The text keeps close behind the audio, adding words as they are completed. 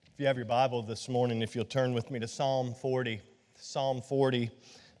you have your Bible this morning, if you'll turn with me to Psalm 40. Psalm 40,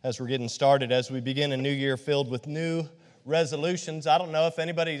 as we're getting started, as we begin a new year filled with new resolutions. I don't know if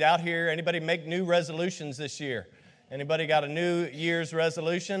anybody's out here, anybody make new resolutions this year? Anybody got a New Year's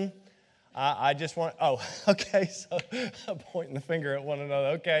resolution? I just want, okay, so I'm pointing the finger at one another.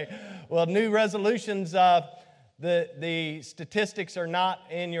 Okay, well, new resolutions, the statistics are not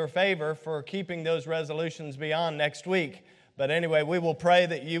in your favor for keeping those resolutions beyond next week. But anyway, we will pray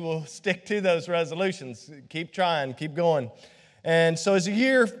that you will stick to those resolutions. Keep trying, keep going. And so as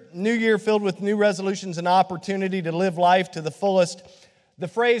new year filled with new resolutions and opportunity to live life to the fullest, the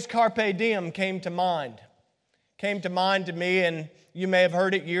phrase Carpe Diem came to mind. Came to mind to me, and you may have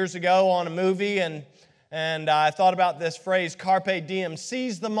heard it years ago on a movie, and I thought about this phrase, Carpe Diem,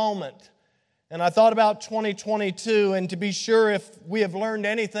 seize the moment. And I thought about 2022, and to be sure if we have learned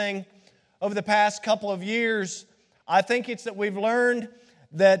anything over the past couple of years, I think it's that we've learned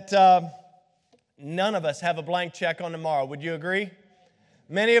that none of us have a blank check on tomorrow. Would you agree?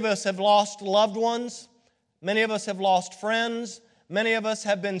 Many of us have lost loved ones. Many of us have lost friends. Many of us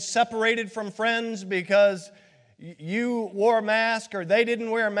have been separated from friends because you wore a mask or they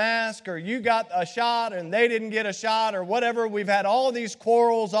didn't wear a mask, or you got a shot and they didn't get a shot, or whatever. We've had all of these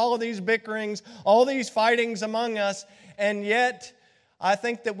quarrels, all of these bickerings, all these fightings among us, and yet I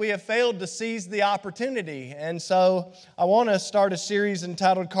think that we have failed to seize the opportunity. And so I want to start a series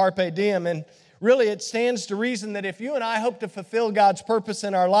entitled Carpe Diem. And really it stands to reason that if you and I hope to fulfill God's purpose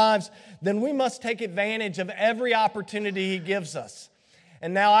in our lives, then we must take advantage of every opportunity He gives us.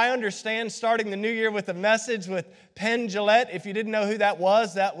 And now I understand starting the new year with a message with Penn Jillette. If you didn't know who that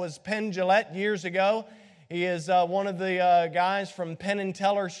was Penn Jillette years ago. He is one of the guys from Penn and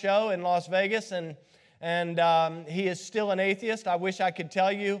Teller's show in Las Vegas, and he is still an atheist. I wish I could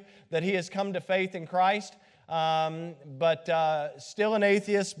tell you that he has come to faith in Christ, but still an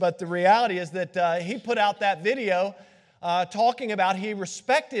atheist. But the reality is that he put out that video talking about he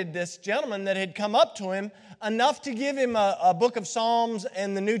respected this gentleman that had come up to him enough to give him a book of Psalms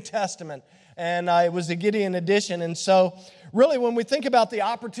and the New Testament. And it was a Gideon edition. And so really when we think about the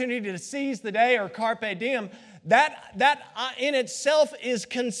opportunity to seize the day or Carpe Diem, that in itself is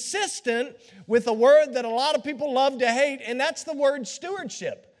consistent with a word that a lot of people love to hate, and that's the word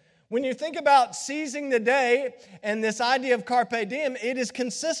stewardship. When you think about seizing the day and this idea of Carpe Diem, it is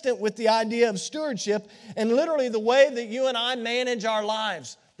consistent with the idea of stewardship and literally the way that you and I manage our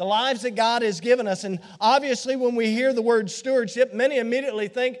lives, the lives that God has given us. And obviously when we hear the word stewardship, many immediately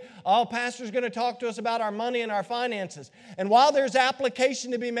think, oh, pastor's going to talk to us about our money and our finances. And while there's application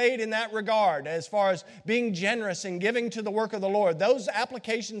to be made in that regard, as far as being generous and giving to the work of the Lord, those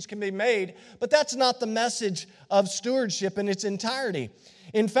applications can be made, but that's not the message of stewardship in its entirety.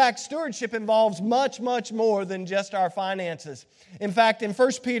 In fact, stewardship involves much, much more than just our finances. In fact, in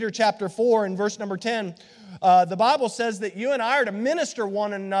 1 Peter chapter 4 and verse number 10, the Bible says that you and I are to minister to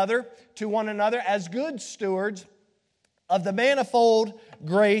one another as good stewards of the manifold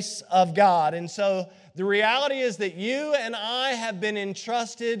grace of God. And so the reality is that you and I have been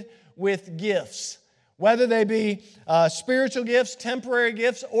entrusted with gifts. Whether they be spiritual gifts, temporary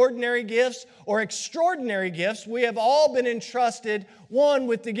gifts, ordinary gifts, or extraordinary gifts, we have all been entrusted, one,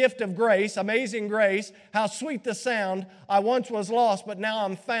 with the gift of grace, amazing grace, how sweet the sound, I once was lost, but now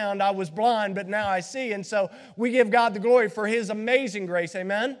I'm found, I was blind, but now I see. And so we give God the glory for His amazing grace,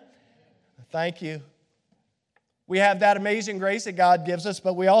 amen? Thank you. We have that amazing grace that God gives us,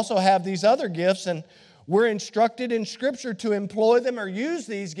 but we also have these other gifts, and we're instructed in Scripture to employ them or use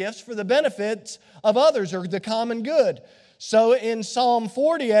these gifts for the benefits of others or the common good. So in Psalm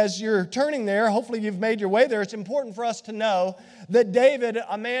 40, as you're turning there, hopefully you've made your way there, it's important for us to know that David,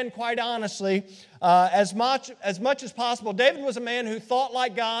 a man quite honestly, as much as possible, David was a man who thought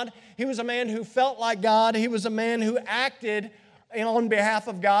like God. He was a man who felt like God. He was a man who acted on behalf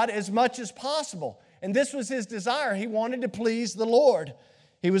of God as much as possible. And this was his desire. He wanted to please the Lord.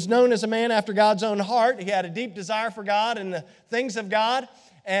 He was known as a man after God's own heart. He had a deep desire for God and the things of God,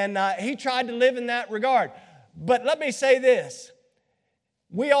 and he tried to live in that regard. But let me say this.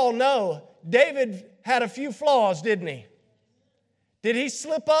 We all know David had a few flaws, didn't he? Did he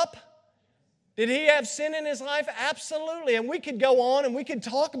slip up? Did he have sin in his life? Absolutely. And we could go on and we could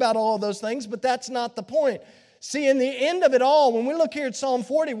talk about all of those things, but that's not the point. See, in the end of it all, when we look here at Psalm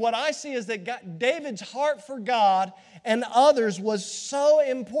 40, what I see is that David's heart for God and others was so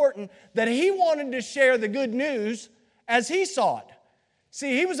important that he wanted to share the good news as he saw it.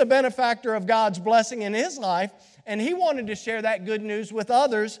 See, he was a benefactor of God's blessing in his life, and he wanted to share that good news with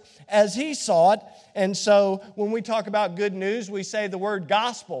others as he saw it. And so when we talk about good news, we say the word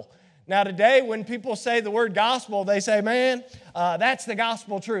gospel. Now today, when people say the word gospel, they say, man, that's the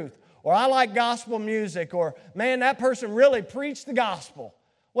gospel truth. Or I like gospel music. Or, man, that person really preached the gospel.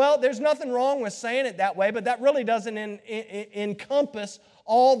 Well, there's nothing wrong with saying it that way, but that really doesn't encompass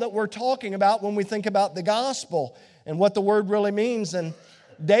all that we're talking about when we think about the gospel and what the word really means. And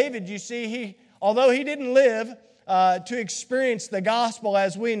David, you see, although he didn't live to experience the gospel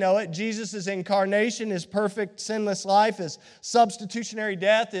as we know it, Jesus' incarnation, His perfect sinless life, His substitutionary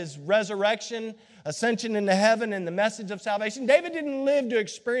death, His resurrection, ascension into heaven, and the message of salvation. David didn't live to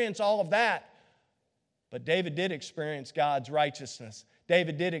experience all of that, but David did experience God's righteousness.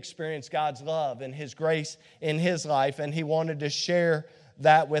 David did experience God's love and His grace in his life, and he wanted to share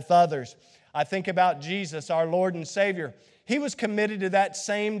that with others. I think about Jesus, our Lord and Savior. He was committed to that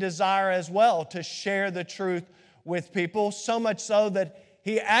same desire as well, to share the truth with people, so much so that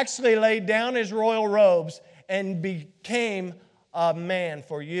He actually laid down His royal robes and became a man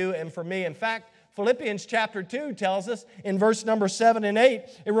for you and for me. In fact, Philippians chapter 2 tells us in verse number 7 and 8,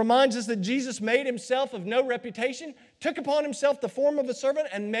 it reminds us that Jesus made Himself of no reputation, took upon Himself the form of a servant,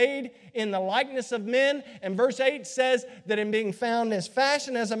 and made in the likeness of men. And verse 8 says that in being found as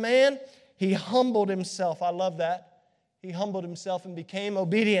fashion as a man, He humbled Himself. I love that. He humbled Himself and became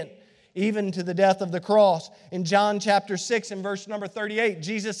obedient, even to the death of the cross. In John chapter 6 and verse number 38,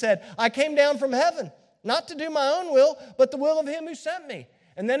 Jesus said, I came down from heaven, not to do my own will, but the will of Him who sent me.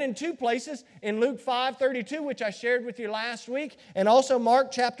 And then in two places, in Luke 5:32, which I shared with you last week, and also Mark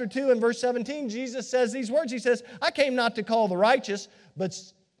chapter 2 and verse 17, Jesus says these words. He says, I came not to call the righteous,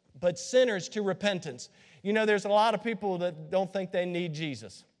 but sinners to repentance. You know, there's a lot of people that don't think they need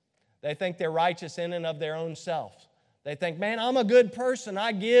Jesus. They think they're righteous in and of their own self. They think, man, I'm a good person.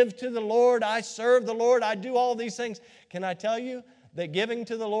 I give to the Lord. I serve the Lord. I do all these things. Can I tell you that giving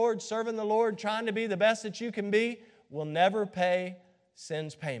to the Lord, serving the Lord, trying to be the best that you can be will never pay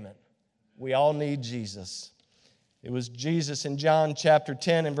sin's payment. We all need Jesus. It was Jesus in John chapter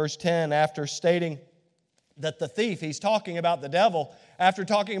 10 and verse 10, after stating that the thief, he's talking about the devil, after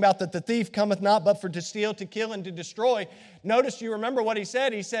talking about that the thief cometh not but for to steal, to kill, and to destroy. Notice, you remember what He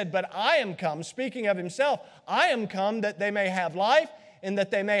said. He said, but I am come, speaking of Himself, I am come that they may have life and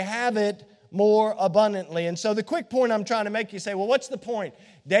that they may have it more abundantly. And so the quick point I'm trying to make, you say, well, what's the point?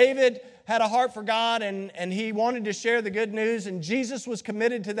 David had a heart for God and he wanted to share the good news, and Jesus was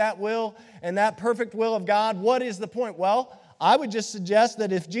committed to that will and that perfect will of God. What is the point? Well, I would just suggest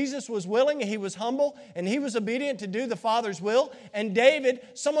that if Jesus was willing, He was humble, and He was obedient to do the Father's will. And David,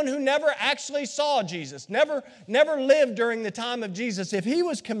 someone who never actually saw Jesus, never lived during the time of Jesus, if he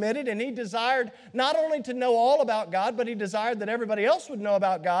was committed and he desired not only to know all about God, but he desired that everybody else would know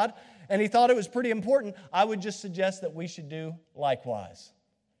about God, and he thought it was pretty important, I would just suggest that we should do likewise.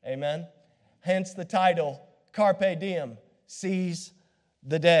 Amen? Hence the title, Carpe Diem, seize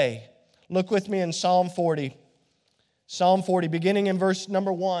the day. Look with me in Psalm 40. Psalm 40, beginning in verse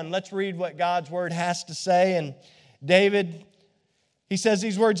number 1. Let's read what God's Word has to say. And David, he says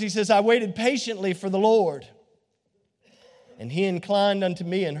these words. He says, I waited patiently for the Lord, and He inclined unto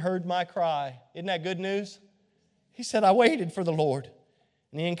me and heard my cry. Isn't that good news? He said, I waited for the Lord,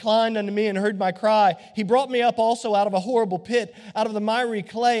 and He inclined unto me and heard my cry. He brought me up also out of a horrible pit, out of the miry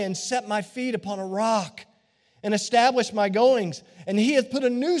clay, and set my feet upon a rock, and established my goings. And He hath put a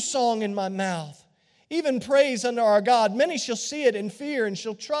new song in my mouth, even praise unto our God. Many shall see it and fear, and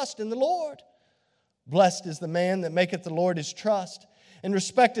shall trust in the Lord. Blessed is the man that maketh the Lord his trust, and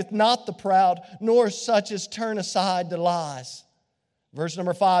respecteth not the proud, nor such as turn aside to lies. Verse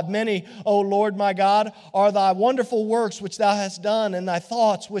number 5, many, O Lord my God, are Thy wonderful works which Thou hast done, and Thy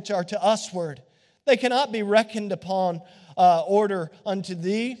thoughts which are to usward. They cannot be reckoned upon order unto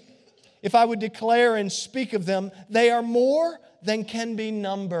Thee. If I would declare and speak of them, they are more than can be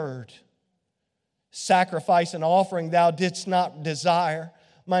numbered. Sacrifice and offering Thou didst not desire.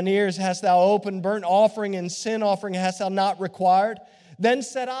 Mine ears hast Thou opened, burnt offering and sin offering hast Thou not required. Then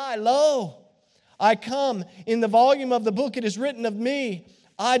said I, Lo, I come. In the volume of the book it is written of me.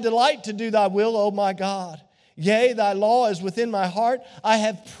 I delight to do Thy will, O my God. Yea, Thy law is within my heart. I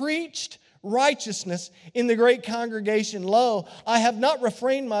have preached righteousness in the great congregation. Lo, I have not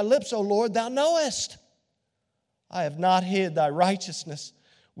refrained my lips, O Lord, Thou knowest. I have not hid Thy righteousness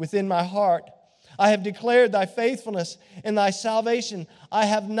within my heart. I have declared Thy faithfulness and Thy salvation. I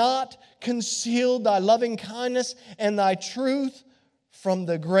have not concealed Thy loving kindness and Thy truth from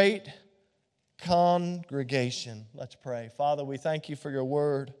the great congregation. Let's pray. Father, we thank You for Your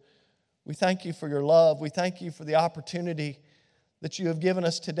word. We thank You for Your love. We thank You for the opportunity that You have given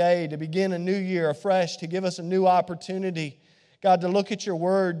us today to begin a new year afresh, to give us a new opportunity, God, to look at Your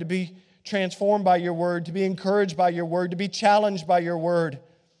word, to be transformed by Your word, to be encouraged by Your word, to be challenged by Your word.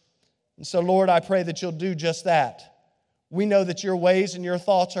 And so, Lord, I pray that you'll do just that. We know that your ways and your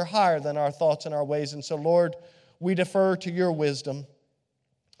thoughts are higher than our thoughts and our ways. And so, Lord, we defer to your wisdom.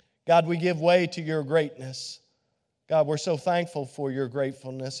 God, we give way to your greatness. God, we're so thankful for your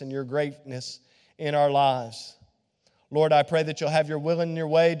gratefulness and your greatness in our lives. Lord, I pray that you'll have your will and your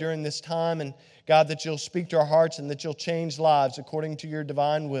way during this time, and God, that you'll speak to our hearts and that you'll change lives according to your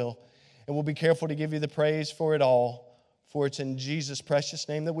divine will. And we'll be careful to give you the praise for it all, for it's in Jesus' precious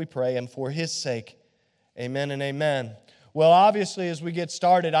name that we pray, and for his sake. Amen and amen. Well, obviously, as we get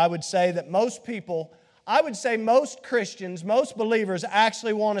started, I would say that most Christians, most believers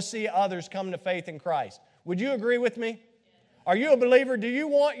actually want to see others come to faith in Christ. Would you agree with me? Are you a believer? Do you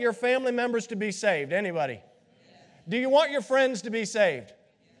want your family members to be saved? Anybody? Do you want your friends to be saved?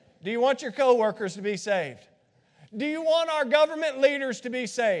 Do you want your coworkers to be saved? Do you want our government leaders to be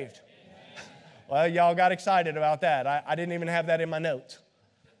saved? Well, y'all got excited about that. I didn't even have that in my notes.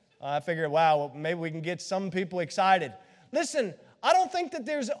 I figured, wow, maybe we can get some people excited. Listen, I don't think that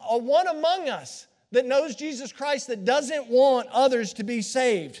there's a one among us that knows Jesus Christ that doesn't want others to be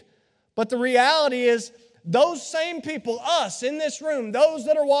saved. But the reality is, those same people, us in this room, those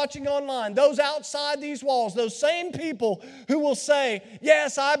that are watching online, those outside these walls, those same people who will say,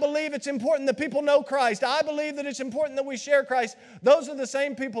 yes, I believe it's important that people know Christ. I believe that it's important that we share Christ. Those are the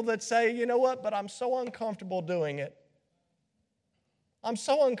same people that say, you know what, but I'm so uncomfortable doing it. I'm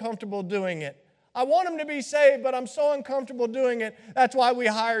so uncomfortable doing it. I want them to be saved, but I'm so uncomfortable doing it. That's why we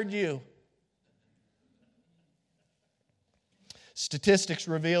hired you. Statistics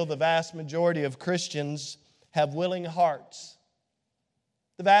reveal the vast majority of Christians have willing hearts.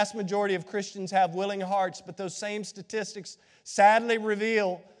 The vast majority of Christians have willing hearts, but those same statistics sadly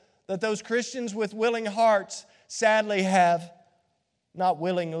reveal that those Christians with willing hearts sadly have not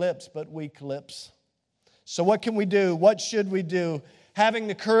willing lips, but weak lips. So what can we do? What should we do? Having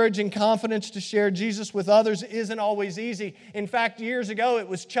the courage and confidence to share Jesus with others isn't always easy. In fact, years ago, it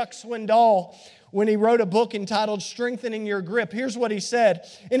was Chuck Swindoll when he wrote a book entitled Strengthening Your Grip. Here's what he said.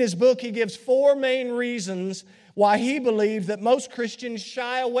 In his book, he gives 4 main reasons why he believed that most Christians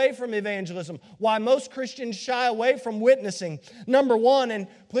shy away from evangelism, why most Christians shy away from witnessing. Number 1, and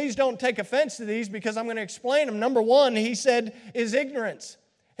please don't take offense to these because I'm going to explain them. Number 1, he said, is ignorance.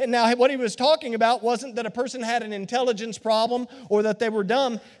 And now what he was talking about wasn't that a person had an intelligence problem or that they were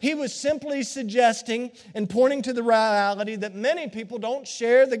dumb. He was simply suggesting and pointing to the reality that many people don't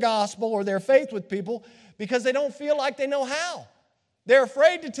share the gospel or their faith with people because they don't feel like they know how. They're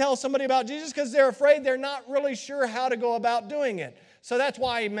afraid to tell somebody about Jesus because they're afraid they're not really sure how to go about doing it. So that's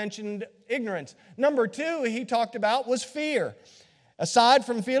why he mentioned ignorance. Number 2 he talked about was fear. Aside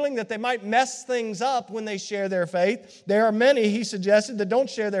from feeling that they might mess things up when they share their faith, there are many, he suggested, that don't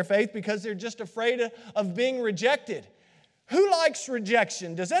share their faith because they're just afraid of being rejected. Who likes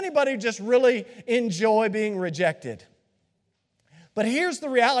rejection? Does anybody just really enjoy being rejected? But here's the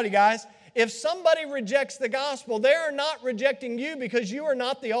reality, guys. If somebody rejects the gospel, they are not rejecting you because you are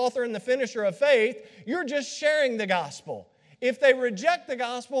not the author and the finisher of faith. You're just sharing the gospel. If they reject the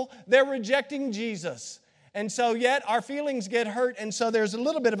gospel, they're rejecting Jesus. And so yet our feelings get hurt, and so there's a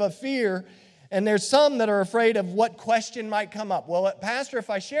little bit of a fear, and there's some that are afraid of what question might come up. Well, Pastor, if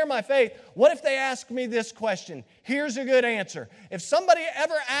I share my faith, what if they ask me this question? Here's a good answer. If somebody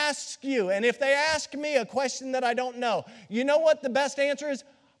ever asks you, and if they ask me a question that I don't know, you know what the best answer is?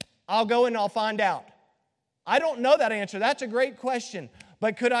 I'll go and I'll find out. I don't know that answer. That's a great question.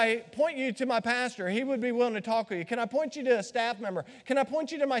 But could I point you to my pastor? He would be willing to talk to you. Can I point you to a staff member? Can I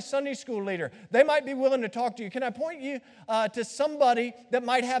point you to my Sunday school leader? They might be willing to talk to you. Can I point you to somebody that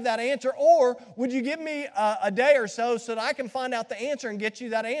might have that answer? Or would you give me a day or so that I can find out the answer and get you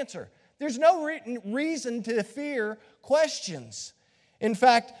that answer? There's no reason to fear questions. In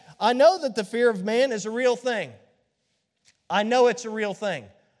fact, I know that the fear of man is a real thing. I know it's a real thing.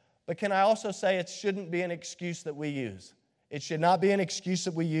 But can I also say it shouldn't be an excuse that we use? It should not be an excuse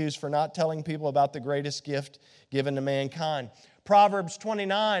that we use for not telling people about the greatest gift given to mankind. Proverbs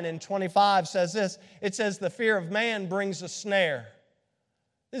 29 and 25 says this. It says, the fear of man brings a snare.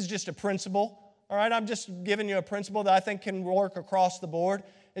 This is just a principle. All right, I'm just giving you a principle that I think can work across the board.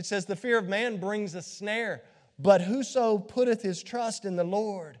 It says, the fear of man brings a snare, but whoso putteth his trust in the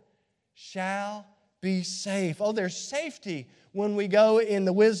Lord shall be safe. Oh, there's safety when we go in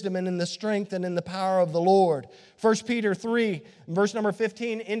the wisdom and in the strength and in the power of the Lord. 1 Peter 3, verse number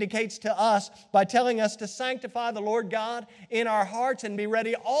 15, indicates to us by telling us to sanctify the Lord God in our hearts and be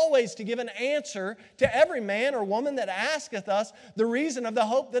ready always to give an answer to every man or woman that asketh us the reason of the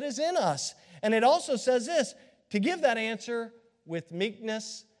hope that is in us. And it also says this, to give that answer with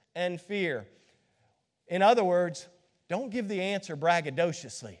meekness and fear. In other words, don't give the answer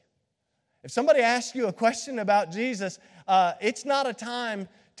braggadociously. If somebody asks you a question about Jesus, it's not a time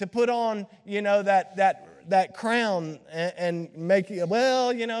to put on, that crown and make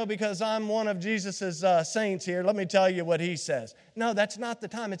it, because I'm one of Jesus' saints here, let me tell you what he says. No, that's not the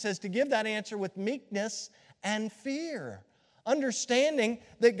time. It says to give that answer with meekness and fear, understanding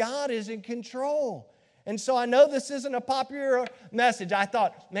that God is in control. And so I know this isn't a popular message. I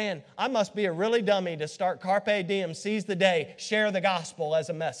thought, man, I must be a really dummy to start Carpe Diem, seize the day, share the gospel as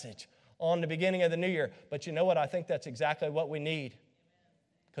a message on the beginning of the new year. But you know what? I think that's exactly what we need.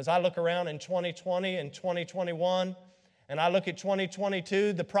 Because I look around in 2020 and 2021, and I look at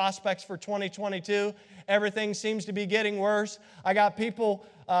 2022, the prospects for 2022, everything seems to be getting worse. I got people,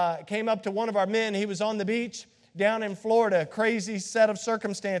 came up to one of our men, he was on the beach down in Florida, crazy set of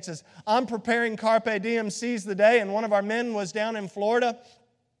circumstances. I'm preparing Carpe Diem, seize the day, and one of our men was down in Florida,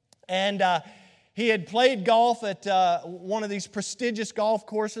 and he had played golf at one of these prestigious golf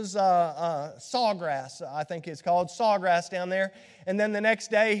courses, Sawgrass, I think it's called, Sawgrass down there. And then the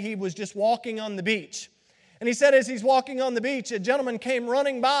next day, he was just walking on the beach. And he said as he's walking on the beach, a gentleman came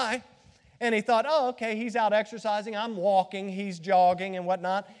running by, and he thought, oh, okay, he's out exercising, I'm walking, he's jogging and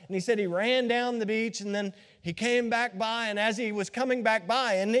whatnot. And he said he ran down the beach, and then he came back by, and as he was coming back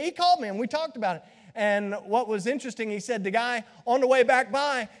by, and he called me, and we talked about it. And what was interesting, he said the guy on the way back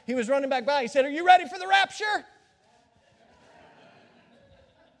by, he was running back by, he said, are you ready for the rapture?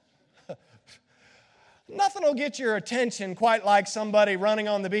 Nothing will get your attention quite like somebody running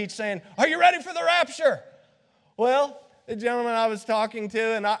on the beach saying, are you ready for the rapture? Well, the gentleman I was talking to,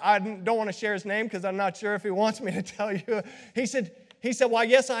 and I don't want to share his name because I'm not sure if he wants me to tell you. He said, well,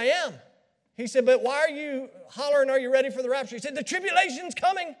 yes, I am. He said, but why are you hollering, are you ready for the rapture? He said, the tribulation's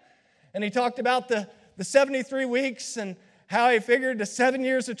coming. And he talked about the 73 weeks and how he figured the 7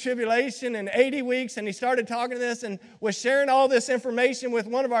 years of tribulation and 80 weeks. And he started talking to this and was sharing all this information with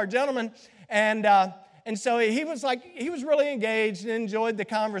one of our gentlemen. And so he was really engaged and enjoyed the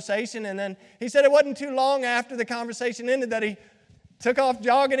conversation. And then he said it wasn't too long after the conversation ended that he took off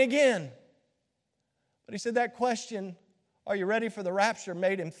jogging again. But he said that question, are you ready for the rapture,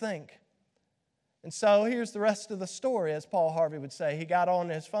 made him think. And so here's the rest of the story, as Paul Harvey would say. He got on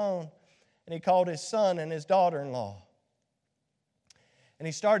his phone and he called his son and his daughter-in-law. And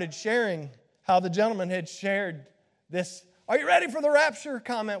he started sharing how the gentleman had shared this, are you ready for the rapture,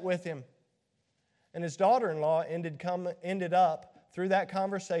 comment with him. And his daughter-in-law ended up, through that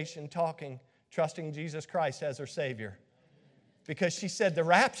conversation, trusting Jesus Christ as her Savior. Because she said the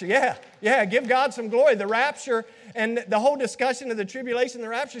rapture, yeah, give God some glory. The rapture and the whole discussion of the tribulation and the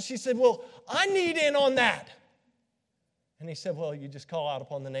rapture, she said, well, I need in on that. And he said, well, you just call out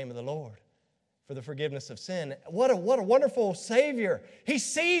upon the name of the Lord for the forgiveness of sin. What a wonderful Savior. He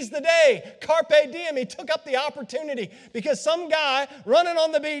seized the day. Carpe Diem. He took up the opportunity because some guy running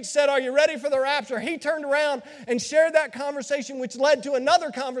on the beach said, are you ready for the rapture? He turned around and shared that conversation, which led to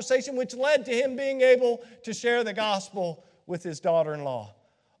another conversation, which led to him being able to share the gospel with his daughter-in-law.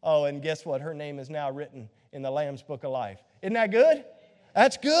 Oh, and guess what? Her name is now written in the Lamb's Book of Life. Isn't that good?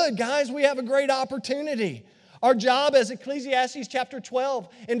 That's good, guys. We have a great opportunity. Our job, as Ecclesiastes chapter 12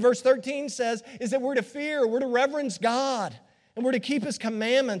 in verse 13 says, is that we're to fear, we're to reverence God, and we're to keep His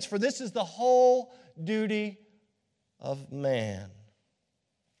commandments, for this is the whole duty of man.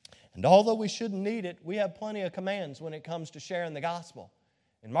 And although we shouldn't need it, we have plenty of commands when it comes to sharing the gospel.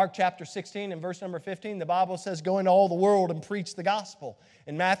 In Mark chapter 16 and verse number 15, the Bible says, go into all the world and preach the gospel.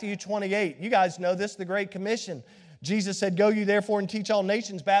 In Matthew 28, you guys know this, the Great Commission. Jesus said, go you therefore and teach all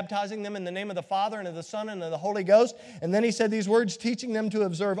nations, baptizing them in the name of the Father and of the Son and of the Holy Ghost. And then He said these words, teaching them to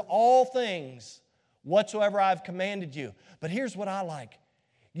observe all things whatsoever I've commanded you. But here's what I like.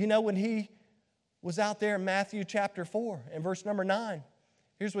 You know, when He was out there in Matthew chapter 4 and verse number 9,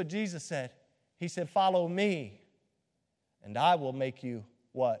 here's what Jesus said. He said, follow me, and I will make you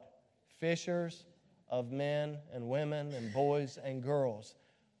what? Fishers of men and women and boys and girls.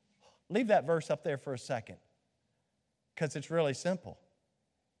 Leave that verse up there for a second, because it's really simple.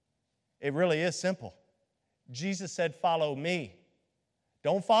 It really is simple. Jesus said, follow me.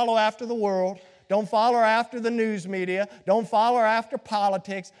 Don't follow after the world. Don't follow after the news media. Don't follow after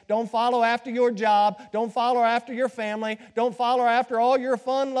politics. Don't follow after your job. Don't follow after your family. Don't follow after all your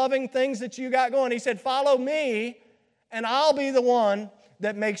fun-loving things that you got going. He said, follow me, and I'll be the one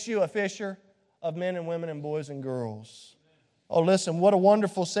that makes you a fisher of men and women and boys and girls. Oh, listen, what a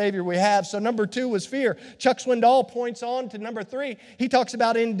wonderful Savior we have. So number 2 was fear. Chuck Swindoll points on to number 3. He talks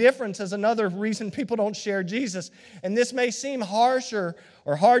about indifference as another reason people don't share Jesus. And this may seem harsh or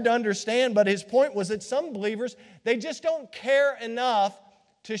hard to understand, but his point was that some believers, they just don't care enough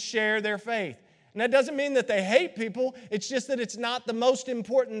to share their faith. And that doesn't mean that they hate people. It's just that it's not the most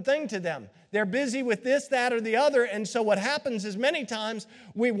important thing to them. They're busy with this, that, or the other. And so what happens is many times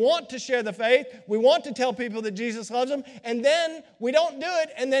we want to share the faith. We want to tell people that Jesus loves them. And then we don't do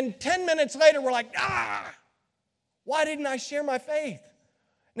it. And then 10 minutes later, we're like, why didn't I share my faith?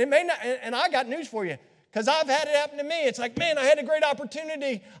 And it may not. And I got news for you. Because I've had it happen to me. It's like, man, I had a great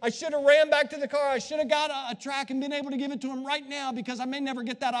opportunity. I should have ran back to the car. I should have got a track and been able to give it to him right now because I may never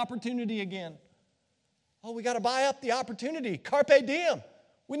get that opportunity again. Oh, we got to buy up the opportunity. Carpe Diem.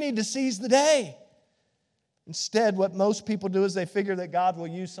 We need to seize the day. Instead, what most people do is they figure that God will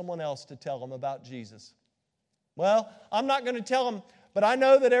use someone else to tell them about Jesus. Well, I'm not going to tell them, but I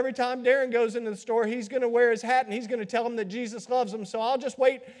know that every time Darren goes into the store, he's going to wear his hat and he's going to tell them that Jesus loves him. So I'll just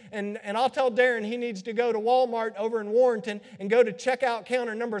wait and I'll tell Darren he needs to go to Walmart over in Warrenton and go to checkout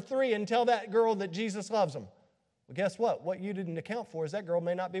counter number 3 and tell that girl that Jesus loves him. Well, guess what? What you didn't account for is that girl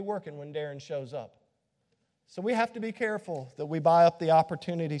may not be working when Darren shows up. So we have to be careful that we buy up the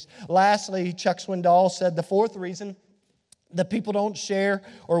opportunities. Lastly, Chuck Swindoll said the fourth reason that people don't share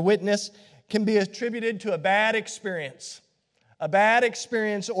or witness can be attributed to a bad experience. A bad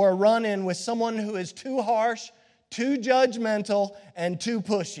experience or a run-in with someone who is too harsh, too judgmental, and too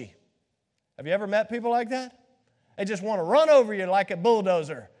pushy. Have you ever met people like that? They just want to run over you like a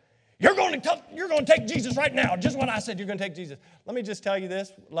bulldozer. You're going to take Jesus right now. Just what I said, you're going to take Jesus. Let me just tell you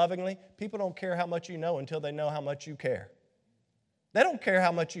this lovingly. People don't care how much you know until they know how much you care. They don't care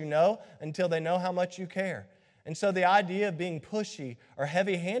how much you know until they know how much you care. And so the idea of being pushy or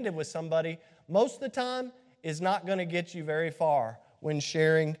heavy-handed with somebody most of the time is not going to get you very far when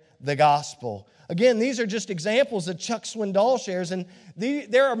sharing the gospel. Again, these are just examples that Chuck Swindoll shares, and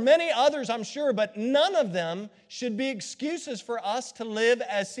there are many others, I'm sure, but none of them should be excuses for us to live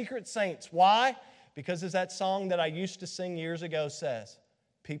as secret saints. Why? Because as that song that I used to sing years ago says,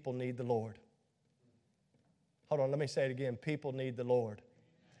 people need the Lord. Hold on, let me say it again. People need the Lord.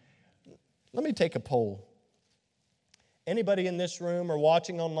 Let me take a poll. Anybody in this room or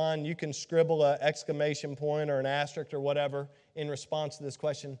watching online, you can scribble an exclamation point or an asterisk or whatever in response to this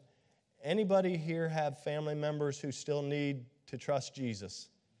question. Anybody here have family members who still need to trust Jesus?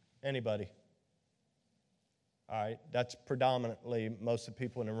 Anybody? All right, that's predominantly most of the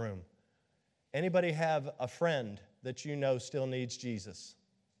people in the room. Anybody have a friend that you know still needs Jesus?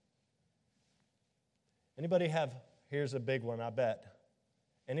 Anybody have, here's a big one, I bet.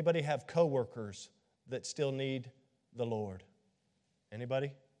 Anybody have coworkers that still need the Lord?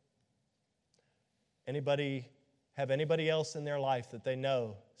 Anybody? Anybody have anybody else in their life that they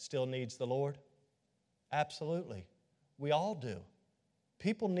know still needs the Lord? Absolutely. We all do.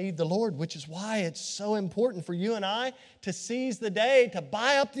 People need the Lord, which is why it's so important for you and I to seize the day, to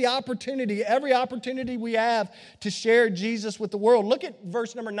buy up the opportunity, every opportunity we have to share Jesus with the world. Look at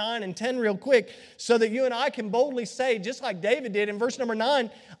verse number 9 and 10 real quick so that you and I can boldly say, just like David did in verse number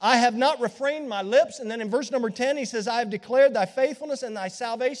 9, I have not refrained my lips. And then in verse number 10, he says, I have declared thy faithfulness and thy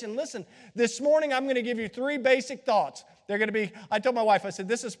salvation. Listen, this morning I'm going to give you 3 basic thoughts. They're going to be, I told my wife, I said,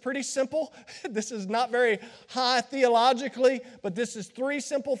 this is pretty simple. This is not very high theologically, but this is 3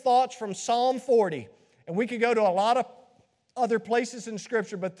 simple thoughts from Psalm 40. And we could go to a lot of other places in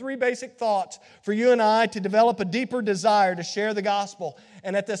Scripture, but 3 basic thoughts for you and I to develop a deeper desire to share the gospel.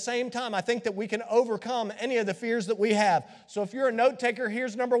 And at the same time, I think that we can overcome any of the fears that we have. So if you're a note taker,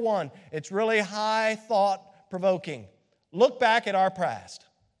 here's number 1. It's really high thought provoking. Look back at our past.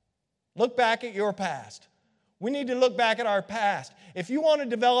 Look back at your past. We need to look back at our past. If you want to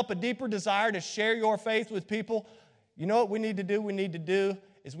develop a deeper desire to share your faith with people, you know what we need to do? We need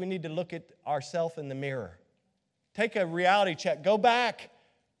to look at ourselves in the mirror. Take a reality check. Go back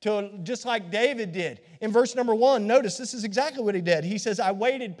to just like David did. In verse number 1, notice this is exactly what he did. He says, I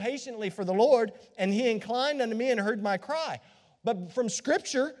waited patiently for the Lord, and he inclined unto me and heard my cry. But from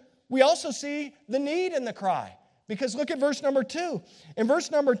Scripture, we also see the need in the cry. Because look at verse number 2. In verse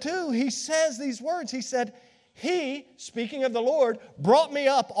number 2, he says these words. He said, He, speaking of the Lord, brought me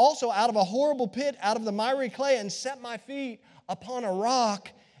up also out of a horrible pit, out of the miry clay, and set my feet upon a rock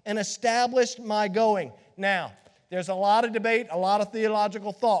and established my going. Now, there's a lot of debate, a lot of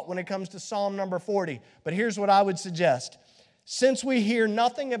theological thought when it comes to Psalm number 40. But here's what I would suggest. Since we hear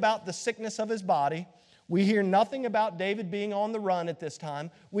nothing about the sickness of his body, we hear nothing about David being on the run at this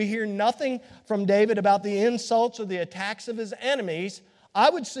time, we hear nothing from David about the insults or the attacks of his enemies, I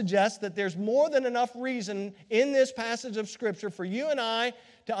would suggest that there's more than enough reason in this passage of Scripture for you and I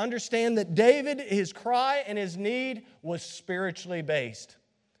to understand that David, his cry and his need was spiritually based.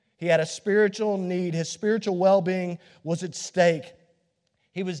 He had a spiritual need. His spiritual well-being was at stake.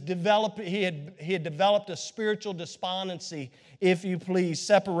 He had developed a spiritual despondency, if you please,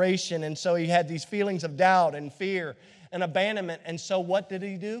 separation. And so he had these feelings of doubt and fear and abandonment. And so what did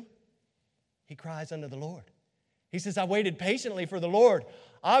he do? He cries unto the Lord. He says, I waited patiently for the Lord.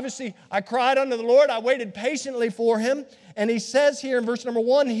 Obviously, I cried unto the Lord. I waited patiently for Him. And he says here in verse number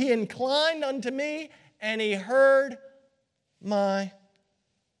 1, He inclined unto me and He heard my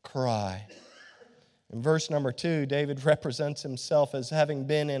cry. In verse number 2, David represents himself as having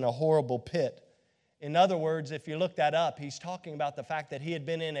been in a horrible pit. In other words, if you look that up, he's talking about the fact that he had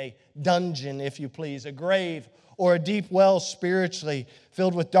been in a dungeon, if you please, a grave or a deep well spiritually,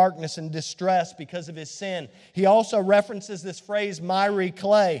 filled with darkness and distress because of his sin. He also references this phrase, miry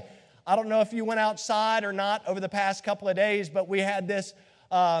clay. I don't know if you went outside or not over the past couple of days, but we had this,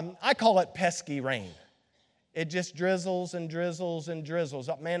 I call it pesky rain. It just drizzles and drizzles and drizzles.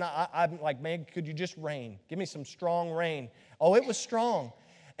 Man, I'm like, man, could you just rain? Give me some strong rain. Oh, it was strong.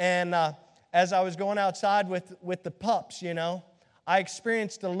 And as I was going outside with the pups, I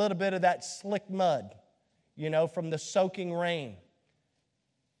experienced a little bit of that slick mud, from the soaking rain.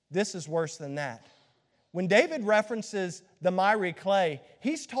 This is worse than that. When David references the miry clay,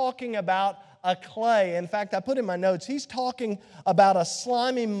 he's talking about a clay. In fact, I put in my notes, he's talking about a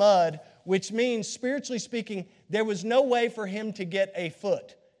slimy mud, which means, spiritually speaking, there was no way for him to get a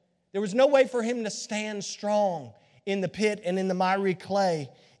foot. There was no way for him to stand strong in the pit and in the miry clay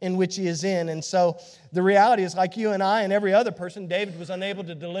in which he is in. And so the reality is, like you and I and every other person, David was unable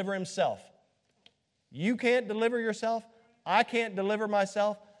to deliver himself. You can't deliver yourself. I can't deliver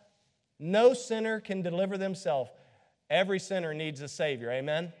myself. No sinner can deliver themselves. Every sinner needs a Savior.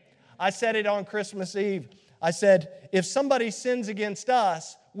 Amen? I said it on Christmas Eve. I said, if somebody sins against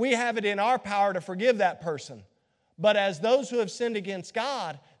us, we have it in our power to forgive that person. But as those who have sinned against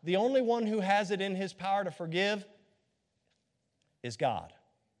God, the only one who has it in His power to forgive is God.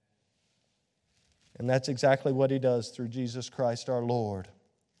 And that's exactly what He does through Jesus Christ our Lord.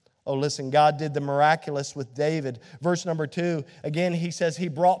 Oh, listen, God did the miraculous with David. Verse number 2, again, he says, He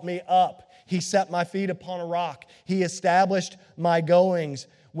brought me up. He set my feet upon a rock. He established my goings.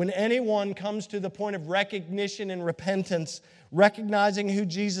 When anyone comes to the point of recognition and repentance, recognizing who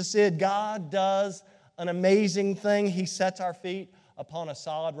Jesus is, God does an amazing thing. He sets our feet upon a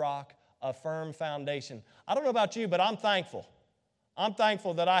solid rock, a firm foundation. I don't know about you, but I'm thankful. I'm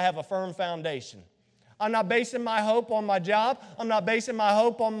thankful that I have a firm foundation. I'm not basing my hope on my job. I'm not basing my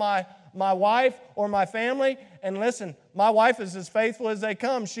hope on my wife or my family. And listen, my wife is as faithful as they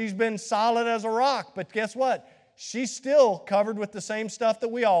come. She's been solid as a rock. But guess what? She's still covered with the same stuff that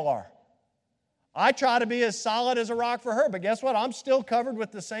we all are. I try to be as solid as a rock for her, but guess what? I'm still covered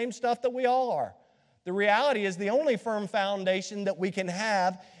with the same stuff that we all are. The reality is the only firm foundation that we can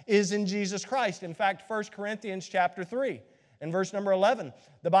have is in Jesus Christ. In fact, 1 Corinthians chapter 3 and verse number 11,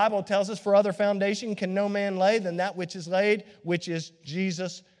 the Bible tells us, for other foundation can no man lay than that which is laid, which is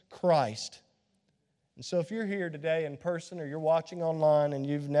Jesus Christ. And so if you're here today in person or you're watching online and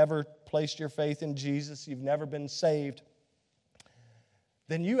you've never placed your faith in Jesus, you've never been saved,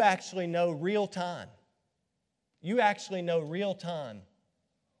 then you actually know real time. You actually know real time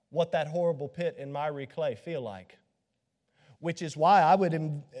what that horrible pit in miry clay feel like. Which is why I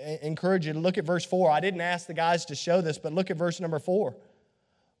would encourage you to look at verse 4. I didn't ask the guys to show this, but look at verse number 4.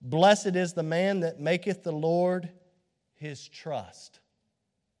 Blessed is the man that maketh the Lord his trust.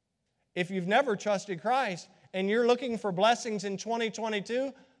 If you've never trusted Christ and you're looking for blessings in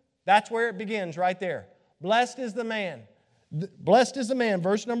 2022, that's where it begins right there. Blessed is the man. Blessed is the man,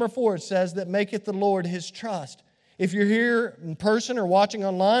 verse number 4, it says, that maketh the Lord his trust. If you're here in person or watching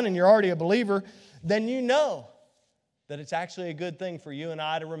online and you're already a believer, then you know that it's actually a good thing for you and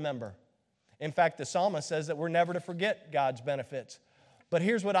I to remember. In fact, the psalmist says that we're never to forget God's benefits. But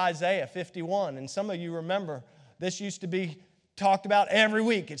here's what Isaiah 51, and some of you remember, this used to be talked about every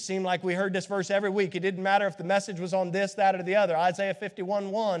week. It seemed like we heard this verse every week. It didn't matter if the message was on this, that, or the other. Isaiah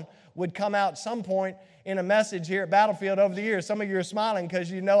 51:1 would come out some point in a message here at Battlefield over the years. Some of you are smiling because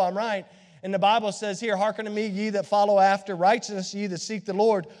you know I'm right. And the Bible says here, hearken to me, ye that follow after righteousness, ye that seek the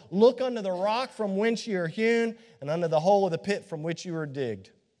Lord. Look unto the rock from whence ye are hewn, and unto the hole of the pit from which you are digged.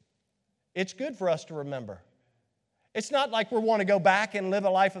 It's good for us to remember. It's not like we want to go back and live a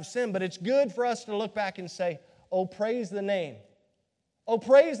life of sin, but it's good for us to look back and say, oh, praise the name. Oh,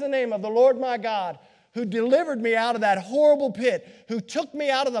 praise the name of the Lord my God, who delivered me out of that horrible pit, who took me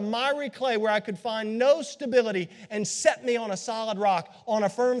out of the miry clay where I could find no stability and set me on a solid rock, on a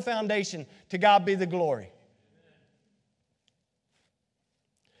firm foundation. To God be the glory.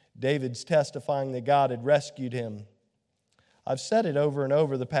 David's testifying that God had rescued him. I've said it over and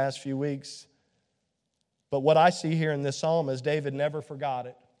over the past few weeks. But what I see here in this psalm is David never forgot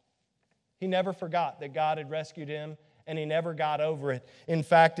it. He never forgot that God had rescued him, and he never got over it. In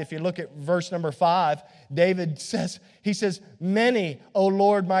fact, if you look at verse number 5, David says, "Many, O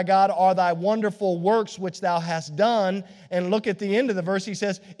Lord my God, are thy wonderful works which thou hast done." And look at the end of the verse, he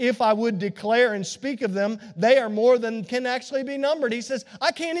says, "If I would declare and speak of them, they are more than can actually be numbered." He says,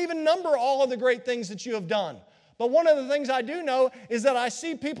 I can't even number all of the great things that you have done. But one of the things I do know is that I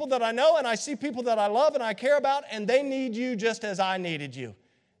see people that I know and I see people that I love and I care about, and they need you just as I needed you.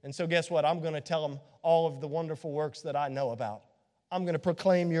 And so guess what? I'm going to tell them all of the wonderful works that I know about. I'm going to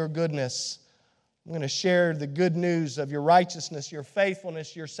proclaim your goodness. I'm going to share the good news of your righteousness, your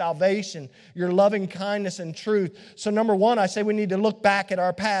faithfulness, your salvation, your loving kindness and truth. So number one, I say we need to look back at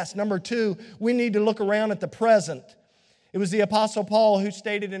our past. Number two, we need to look around at the present. It was the Apostle Paul who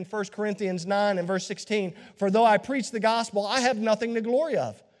stated in 1 Corinthians 9 and verse 16, "For though I preach the gospel, I have nothing to glory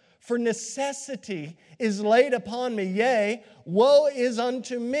of. For necessity is laid upon me, yea, woe is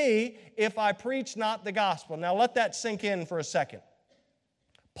unto me if I preach not the gospel." Now let that sink in for a second.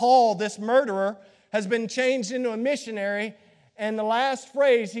 Paul, this murderer, has been changed into a missionary, and the last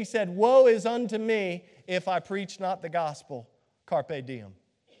phrase he said, "Woe is unto me if I preach not the gospel." Carpe diem.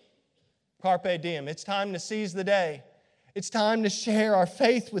 Carpe diem. It's time to seize the day. It's time to share our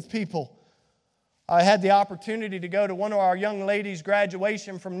faith with people. I had the opportunity to go to one of our young ladies'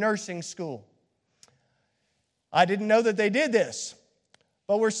 graduation from nursing school. I didn't know that they did this,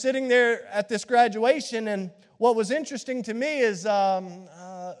 but we're sitting there at this graduation, and what was interesting to me is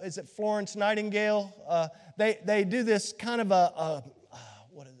it Florence Nightingale? They do this kind of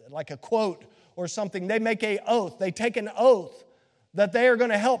like a quote or something. They make an oath. They take an oath that they are going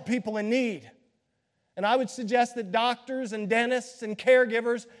to help people in need. And I would suggest that doctors and dentists and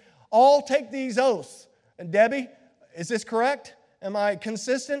caregivers all take these oaths. And Debbie, is this correct? Am I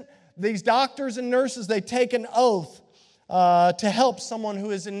consistent? These doctors and nurses, they take an oath to help someone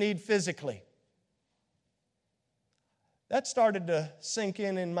who is in need physically. That started to sink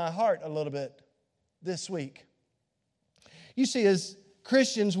in my heart a little bit this week. You see, as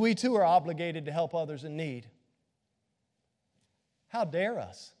Christians, we too are obligated to help others in need. How dare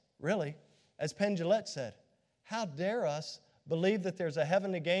us, really? As Penn Jillette said, how dare us believe that there's a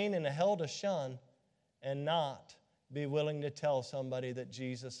heaven to gain and a hell to shun and not be willing to tell somebody that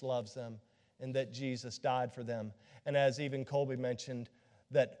Jesus loves them and that Jesus died for them. And as even Colby mentioned,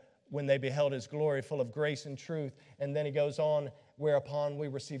 that when they beheld His glory full of grace and truth, and then he goes on, whereupon we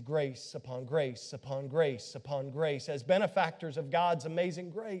receive grace upon grace upon grace upon grace. As benefactors of God's amazing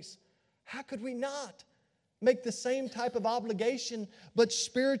grace, how could we not make the same type of obligation, but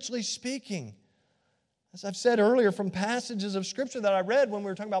spiritually speaking? As I've said earlier, from passages of Scripture that I read when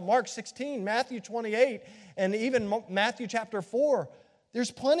we were talking about Mark 16, Matthew 28, and even Matthew chapter 4, there's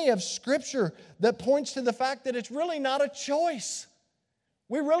plenty of Scripture that points to the fact that it's really not a choice.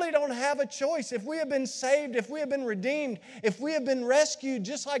 We really don't have a choice. If we have been saved, if we have been redeemed, if we have been rescued,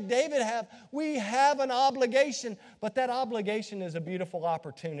 just like David have, we have an obligation, but that obligation is a beautiful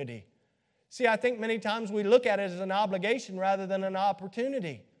opportunity. See, I think many times we look at it as an obligation rather than an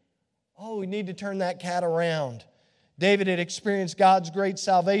opportunity. Oh, we need to turn that cat around. David had experienced God's great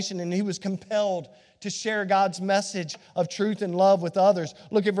salvation, and he was compelled to share God's message of truth and love with others.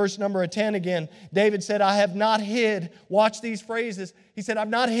 Look at verse number 10 again. David said, "I have not hid," watch these phrases. He said, "I've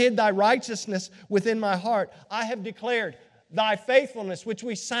not hid thy righteousness within my heart. I have declared thy faithfulness," which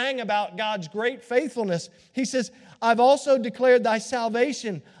we sang about God's great faithfulness. He says, "I've also declared thy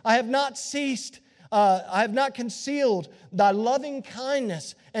salvation. I have not ceased. I have not concealed thy loving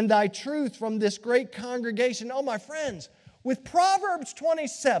kindness and thy truth from this great congregation." Oh, my friends, with Proverbs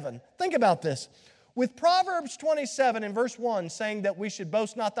 27, think about this. With Proverbs 27 in verse 1 saying that we should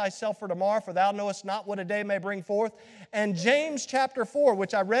boast not thyself for tomorrow, for thou knowest not what a day may bring forth. And James chapter 4,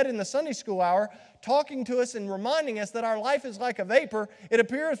 which I read in the Sunday school hour, talking to us and reminding us that our life is like a vapor. It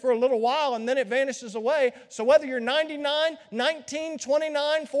appears for a little while and then it vanishes away. So whether you're 99, 19,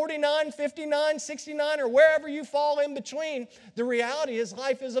 29, 49, 59, 69, or wherever you fall in between, the reality is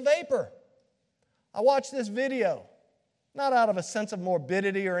life is a vapor. I watched this video. Not out of a sense of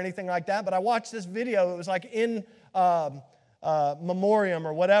morbidity or anything like that, but I watched this video. It was like in memoriam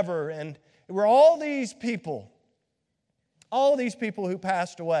or whatever, and there were all these people who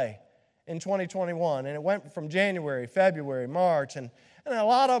passed away in 2021, and it went from January, February, March, and a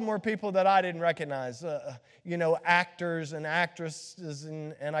lot of them were people that I didn't recognize, actors and actresses,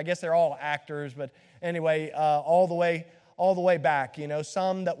 and I guess they're all actors, but anyway, all the way back,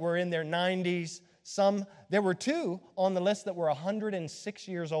 some that were in their 90s. There were 2 on the list that were 106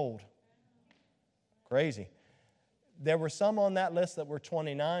 years old. Crazy. There were some on that list that were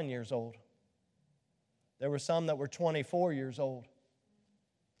 29 years old. There were some that were 24 years old.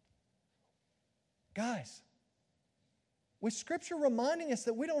 Guys, with Scripture reminding us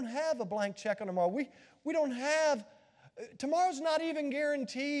that we don't have a blank check on tomorrow. We don't have, tomorrow's not even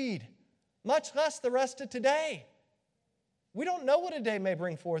guaranteed, much less the rest of today. We don't know what a day may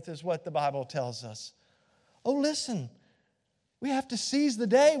bring forth, is what the Bible tells us. Oh, listen, we have to seize the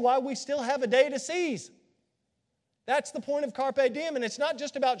day while we still have a day to seize. That's the point of Carpe Diem, and it's not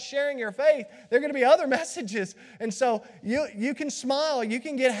just about sharing your faith. There are going to be other messages, and so you can smile, you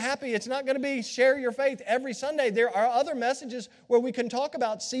can get happy. It's not going to be share your faith every Sunday. There are other messages where we can talk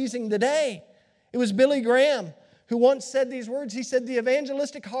about seizing the day. It was Billy Graham who once said these words. He said, "The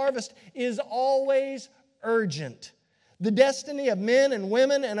evangelistic harvest is always urgent. The destiny of men and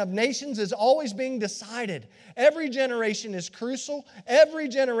women and of nations is always being decided. Every generation is crucial. Every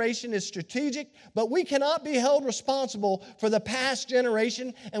generation is strategic. But we cannot be held responsible for the past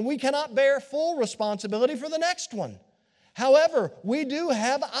generation, and we cannot bear full responsibility for the next one. However, we do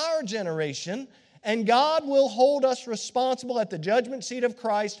have our generation, and God will hold us responsible at the judgment seat of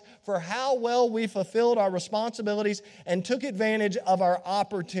Christ for how well we fulfilled our responsibilities and took advantage of our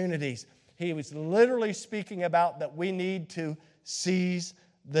opportunities." He was literally speaking about that we need to seize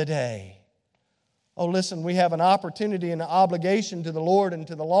the day. Oh, listen, we have an opportunity and an obligation to the Lord and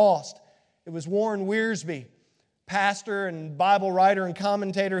to the lost. It was Warren Wiersbe, pastor and Bible writer and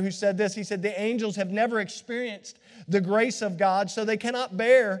commentator, who said this. He said, "The angels have never experienced the grace of God, so they cannot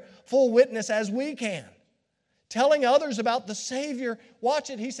bear full witness as we can. Telling others about the Savior,"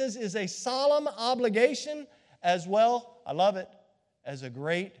 watch it, he says, "is a solemn obligation as well," I love it, "as a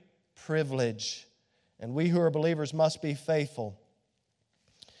great privilege." And we who are believers must be faithful.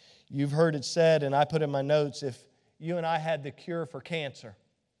 You've heard it said, and I put in my notes, if you and I had the cure for cancer,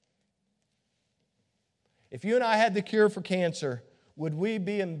 if you and I had the cure for cancer, would we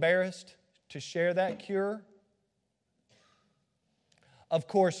be embarrassed to share that cure? Of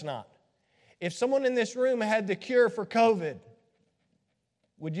course not. If someone in this room had the cure for COVID,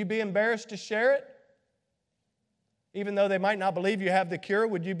 would you be embarrassed to share it? Even though they might not believe you have the cure,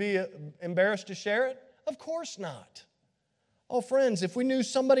 would you be embarrassed to share it? Of course not. Oh, friends, if we knew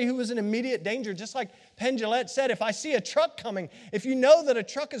somebody who was in immediate danger, just like Penn Jillette said, if I see a truck coming, if you know that a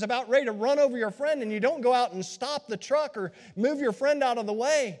truck is about ready to run over your friend and you don't go out and stop the truck or move your friend out of the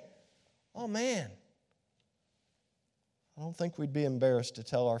way, oh man, I don't think we'd be embarrassed to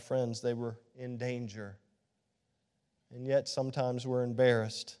tell our friends they were in danger. And yet sometimes we're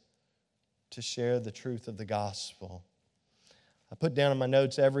embarrassed to share the truth of the gospel. I put down in my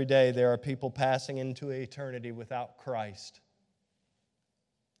notes, every day there are people passing into eternity without Christ.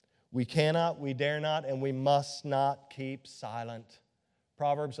 We cannot, we dare not, and we must not keep silent.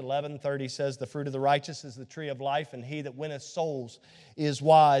 Proverbs 11:30 says, "The fruit of the righteous is the tree of life, and he that winneth souls is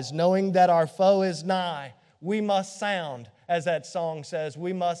wise." Knowing that our foe is nigh, we must sound, as that song says,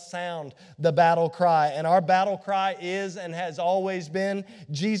 we must sound the battle cry. And our battle cry is and has always been,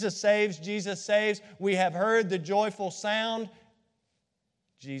 Jesus saves, Jesus saves. We have heard the joyful sound,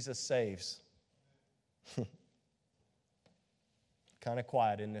 Jesus saves. Kind of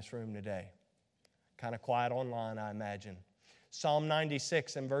quiet in this room today. Kind of quiet online, I imagine. Psalm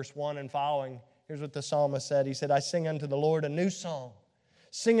 96 and verse 1 and following, here's what the psalmist said. He said, "I sing unto the Lord a new song.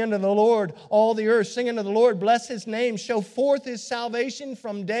 Sing unto the Lord, all the earth. Sing unto the Lord, bless His name. Show forth His salvation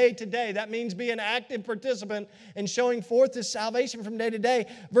from day to day." That means be an active participant in showing forth His salvation from day to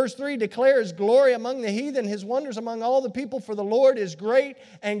day. Verse 3, "Declare His glory among the heathen, His wonders among all the people, for the Lord is great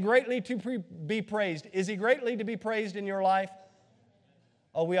and greatly to be praised." Is He greatly to be praised in your life?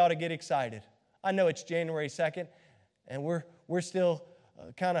 Oh, we ought to get excited. I know it's January 2nd, and we're still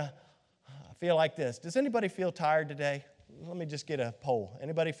kind of feel like this. Does anybody feel tired today? Let me just get a poll.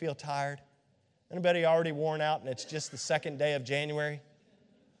 Anybody feel tired? Anybody already worn out and it's just the second day of January?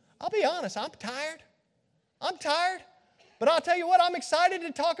 I'll be honest, I'm tired. I'm tired. But I'll tell you what, I'm excited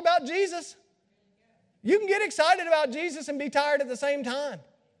to talk about Jesus. You can get excited about Jesus and be tired at the same time.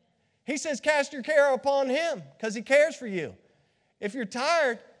 He says, cast your care upon Him because He cares for you. If you're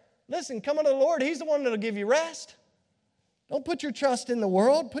tired, listen, come unto the Lord. He's the one that'll give you rest. Don't put your trust in the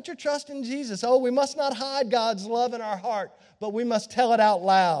world. Put your trust in Jesus. Oh, we must not hide God's love in our heart, but we must tell it out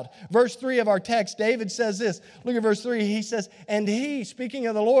loud. Verse 3 of our text, David says this. Look at verse 3. He says, "And He," speaking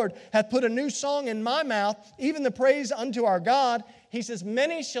of the Lord, "hath put a new song in my mouth, even the praise unto our God." He says,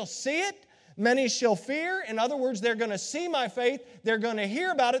 "Many shall see it, many shall fear." In other words, they're going to see my faith. They're going to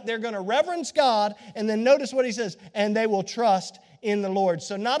hear about it. They're going to reverence God. And then notice what he says, "And they will trust in the Lord."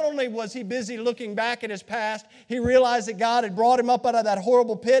 So not only was he busy looking back at his past, he realized that God had brought him up out of that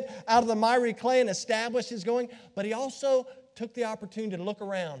horrible pit, out of the miry clay, and established his going, but he also took the opportunity to look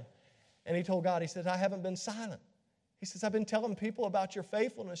around And he told God, he said, I haven't been silent. He says, I've been telling people about your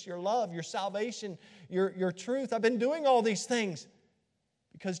faithfulness, your love, your salvation, your truth. I've been doing all these things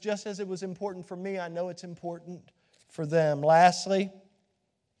because just as it was important for me, I know it's important for them. Lastly,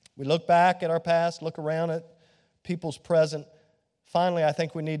 we look back at our past, look around at people's present. Finally, I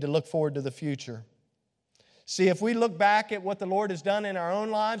think we need to look forward to the future. See, if we look back at what the Lord has done in our own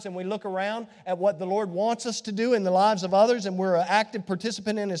lives and we look around at what the Lord wants us to do in the lives of others and we're an active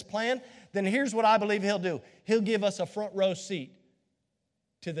participant in His plan, then here's what I believe He'll do. He'll give us a front row seat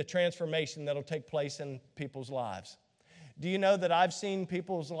to the transformation that will take place in people's lives. Do you know that I've seen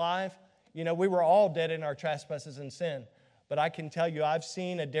people's life? You know, we were all dead in our trespasses and sin. But I can tell you I've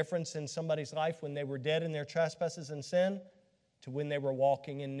seen a difference in somebody's life when they were dead in their trespasses and sin to when they were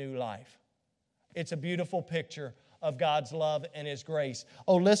walking in new life. It's a beautiful picture of God's love and His grace.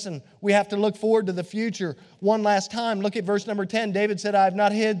 Oh, listen, we have to look forward to the future. One last time, look at verse number 10. David said, I have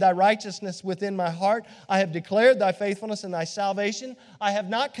not hid thy righteousness within my heart. I have declared thy faithfulness and thy salvation. I have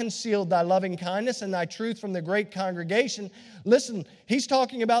not concealed thy loving kindness and thy truth from the great congregation. Listen, he's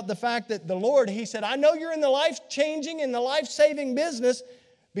talking about the fact that the Lord, he said, I know you're in the life-changing and the life-saving business,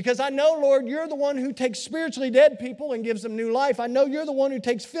 because I know, Lord, you're the one who takes spiritually dead people and gives them new life. I know you're the one who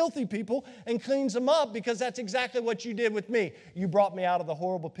takes filthy people and cleans them up, because that's exactly what you did with me. You brought me out of the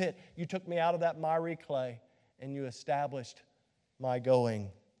horrible pit. You took me out of that miry clay, and you established my going.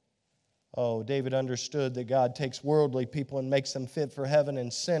 Oh, David understood that God takes worldly people and makes them fit for heaven,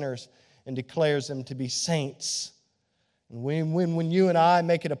 and sinners and declares them to be saints. And when you and I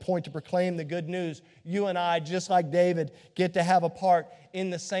make it a point to proclaim the good news, you and I, just like David, get to have a part in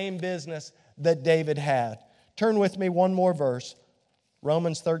the same business that David had. Turn with me one more verse,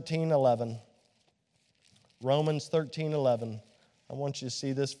 Romans 13:11. Romans 13:11. I want you to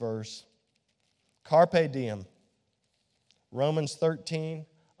see this verse. Carpe Diem. Romans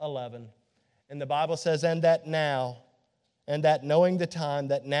 13:11. And the Bible says, and that knowing the time,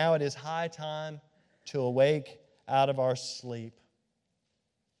 that now it is high time to awake out of our sleep.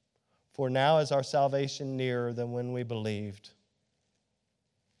 For now is our salvation nearer than when we believed.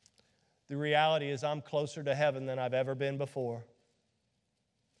 The reality is I'm closer to heaven than I've ever been before.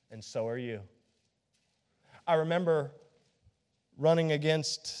 And so are you. I remember running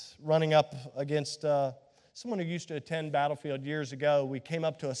up against someone who used to attend Battlefield years ago. We came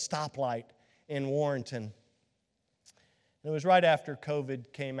up to a stoplight in Warrenton. And it was right after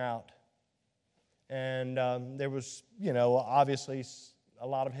COVID came out. And there was, obviously a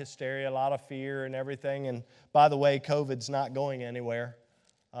lot of hysteria, a lot of fear and everything. And by the way, COVID's not going anywhere.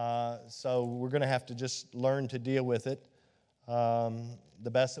 So we're going to have to just learn to deal with it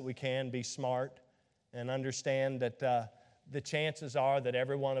the best that we can, be smart, and understand that the chances are that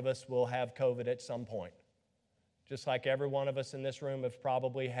every one of us will have COVID at some point. Just like every one of us in this room have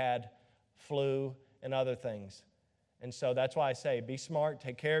probably had flu and other things. And so that's why I say be smart,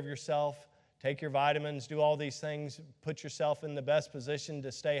 take care of yourself. Take your vitamins, do all these things, put yourself in the best position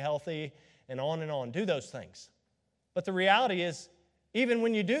to stay healthy, and on and on. Do those things. But the reality is, even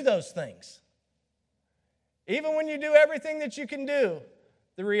when you do those things, even when you do everything that you can do,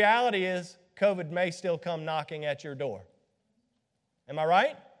 the reality is COVID may still come knocking at your door. Am I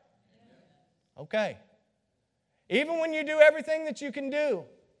right? Okay. Even when you do everything that you can do,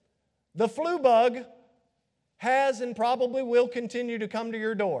 the flu bug has and probably will continue to come to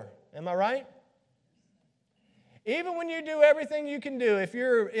your door. Am I right? Even when you do everything you can do, if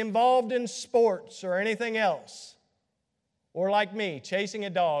you're involved in sports or anything else, or like me, chasing a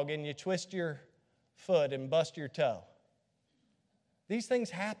dog and you twist your foot and bust your toe, these things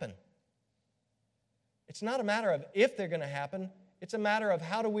happen. It's not a matter of if they're going to happen. It's a matter of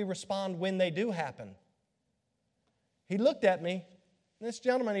how do we respond when they do happen. He looked at me, and this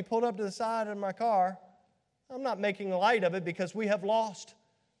gentleman, he pulled up to the side of my car. I'm not making light of it because we have lost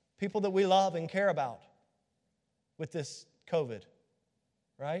people that we love and care about with this COVID,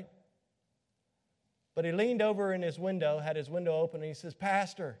 right? But he leaned over in his window, had his window open, and he says,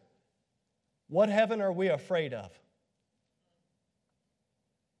 Pastor, what heaven are we afraid of?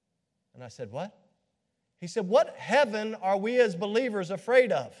 And I said, what? He said, what heaven are we as believers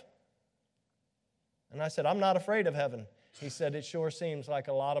afraid of? And I said, I'm not afraid of heaven. He said, it sure seems like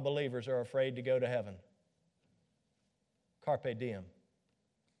a lot of believers are afraid to go to heaven. Carpe Diem.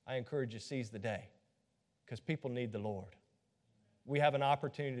 I encourage you to seize the day because people need the Lord. We have an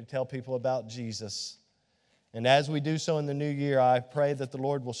opportunity to tell people about Jesus. And as we do so in the new year, I pray that the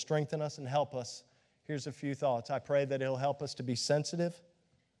Lord will strengthen us and help us. Here's a few thoughts. I pray that He'll help us to be sensitive,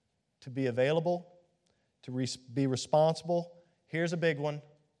 to be available, to be responsible. Here's a big one,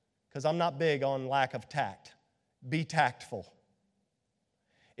 because I'm not big on lack of tact. Be tactful.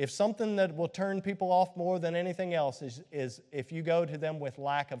 If something that will turn people off more than anything else is if you go to them with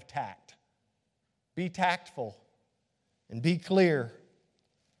lack of tact. Be tactful and be clear.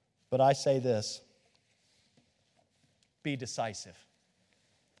 But I say this, be decisive.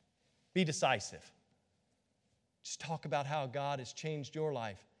 Be decisive. Just talk about how God has changed your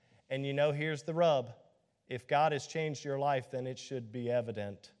life. And you know, here's the rub. If God has changed your life, then it should be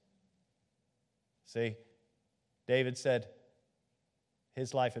evident. See, David said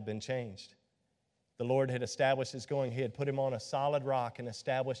his life had been changed. The Lord had established his going. He had put him on a solid rock and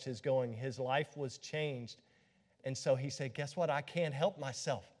established his going. His life was changed. And so he said, guess what? I can't help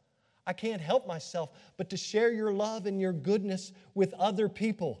myself. I can't help myself but to share your love and your goodness with other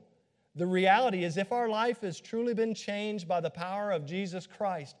people. The reality is, if our life has truly been changed by the power of Jesus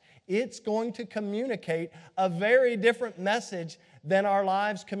Christ, it's going to communicate a very different message than our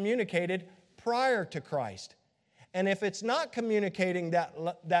lives communicated prior to Christ. And if it's not communicating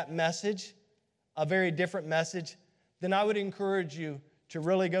that message, a very different message, then I would encourage you to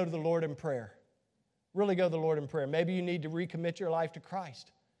really go to the Lord in prayer. Really go to the Lord in prayer. Maybe you need to recommit your life to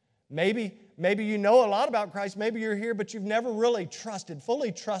Christ. Maybe you know a lot about Christ. Maybe you're here, but you've never really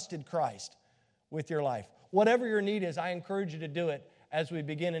fully trusted Christ with your life. Whatever your need is, I encourage you to do it as we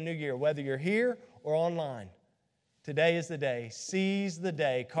begin a new year, whether you're here or online. Today is the day. Seize the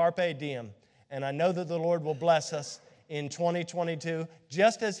day. Carpe Diem. And I know that the Lord will bless us in 2022,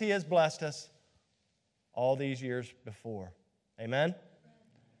 just as He has blessed us all these years before. Amen?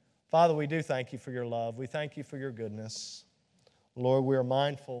 Father, we do thank You for Your love. We thank You for Your goodness. Lord, we are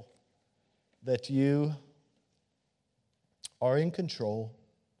mindful that You are in control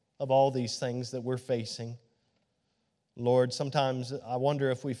of all these things that we're facing. Lord, sometimes I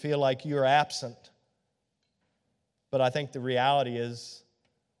wonder if we feel like You're absent. But I think the reality is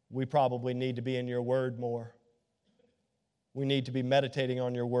we probably need to be in Your Word more. We need to be meditating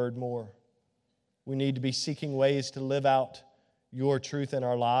on Your Word more. We need to be seeking ways to live out Your truth in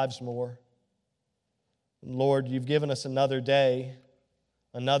our lives more. Lord, You've given us another day,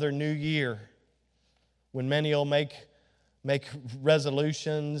 another new year, when many will make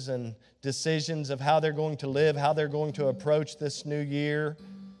resolutions and decisions of how they're going to live, how they're going to approach this new year.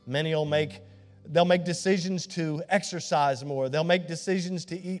 Many will make decisions to exercise more. They'll make decisions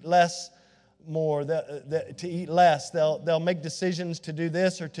to eat less more, to eat less. They'll make decisions to do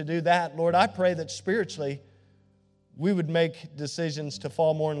this or to do that. Lord, I pray that spiritually we would make decisions to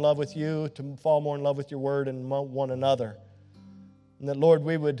fall more in love with You, to fall more in love with Your Word and one another. And that, Lord,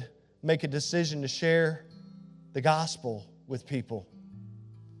 we would make a decision to share the gospel with people.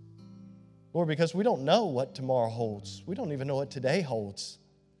 Lord, because we don't know what tomorrow holds. We don't even know what today holds.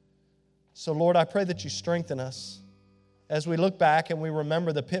 So, Lord, I pray that You strengthen us as we look back and we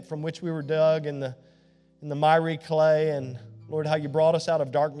remember the pit from which we were dug in the miry clay, and, Lord, how You brought us out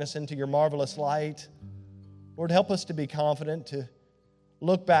of darkness into Your marvelous light. Lord, help us to be confident, to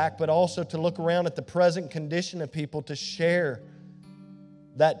look back, but also to look around at the present condition of people, to share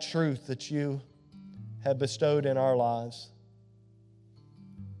that truth that You have bestowed in our lives.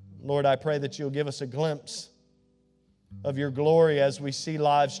 Lord, I pray that You'll give us a glimpse of Your glory as we see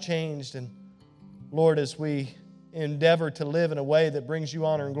lives changed. And Lord, as we endeavor to live in a way that brings You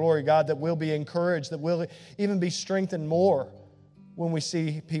honor and glory, God, that we'll be encouraged, that we'll even be strengthened more when we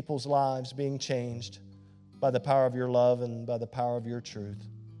see people's lives being changed by the power of Your love and by the power of Your truth.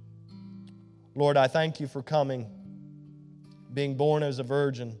 Lord, I thank You for coming, being born as of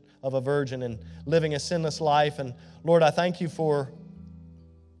a virgin and living a sinless life. And Lord, I thank You for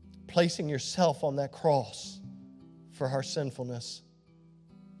placing Yourself on that cross for our sinfulness.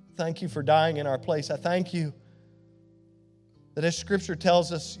 Thank You for dying in our place. I thank You that as Scripture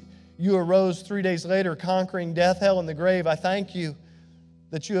tells us, You arose 3 days later, conquering death, hell, and the grave. I thank You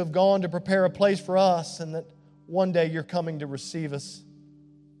that You have gone to prepare a place for us, and that one day You're coming to receive us.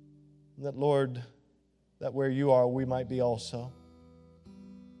 And that, Lord, that where You are, we might be also.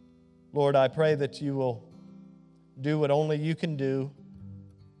 Lord, I pray that You will do what only You can do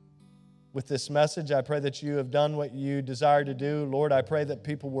with this message. I pray that You have done what You desire to do. Lord, I pray that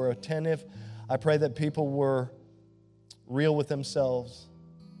people were attentive. I pray that people were real with themselves.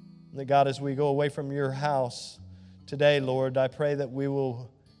 And that, God, as we go away from Your house today, Lord, I pray that we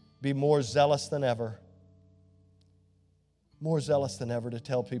will be more zealous than ever. More zealous than ever to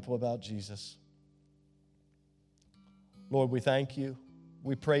tell people about Jesus. Lord, we thank You.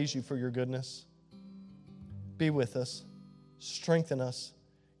 We praise You for Your goodness. Be with us. Strengthen us.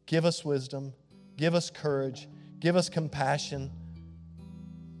 Give us wisdom. Give us courage. Give us compassion,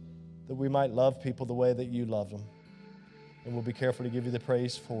 that we might love people the way that You love them. And we'll be careful to give You the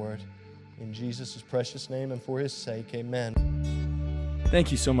praise for it. In Jesus' precious name and for His sake, amen. Thank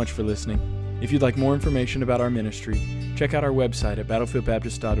you so much for listening. If you'd like more information about our ministry, check out our website at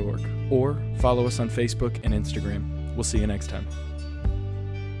battlefieldbaptist.org or follow us on Facebook and Instagram. We'll see you next time.